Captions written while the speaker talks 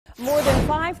More than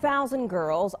 5,000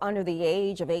 girls under the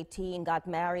age of 18 got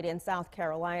married in South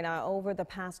Carolina over the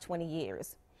past 20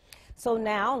 years. So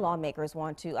now lawmakers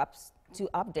want to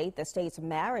update the state's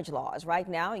marriage laws. Right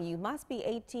now, you must be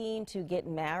 18 to get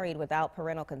married without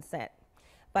parental consent.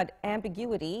 But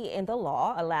ambiguity in the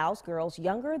law allows girls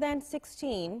younger than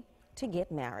 16 to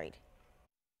get married.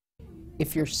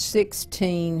 If you're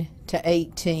 16 to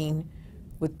 18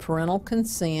 with parental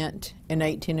consent, and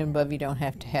 18 and above, you don't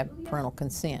have to have parental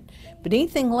consent. But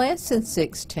anything less than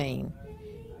 16,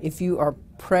 if you are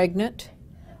pregnant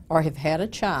or have had a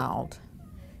child,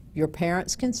 your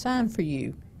parents can sign for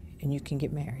you and you can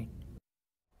get married.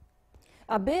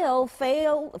 A bill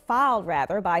filed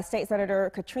by State Senator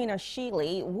Katrina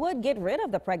Shealy would get rid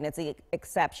of the pregnancy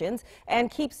exceptions and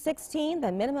keep 16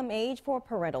 the minimum age for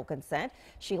parental consent.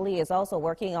 Shealy is also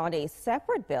working on a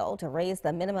separate bill to raise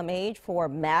the minimum age for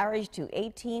marriage to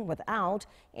 18 without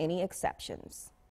any exceptions.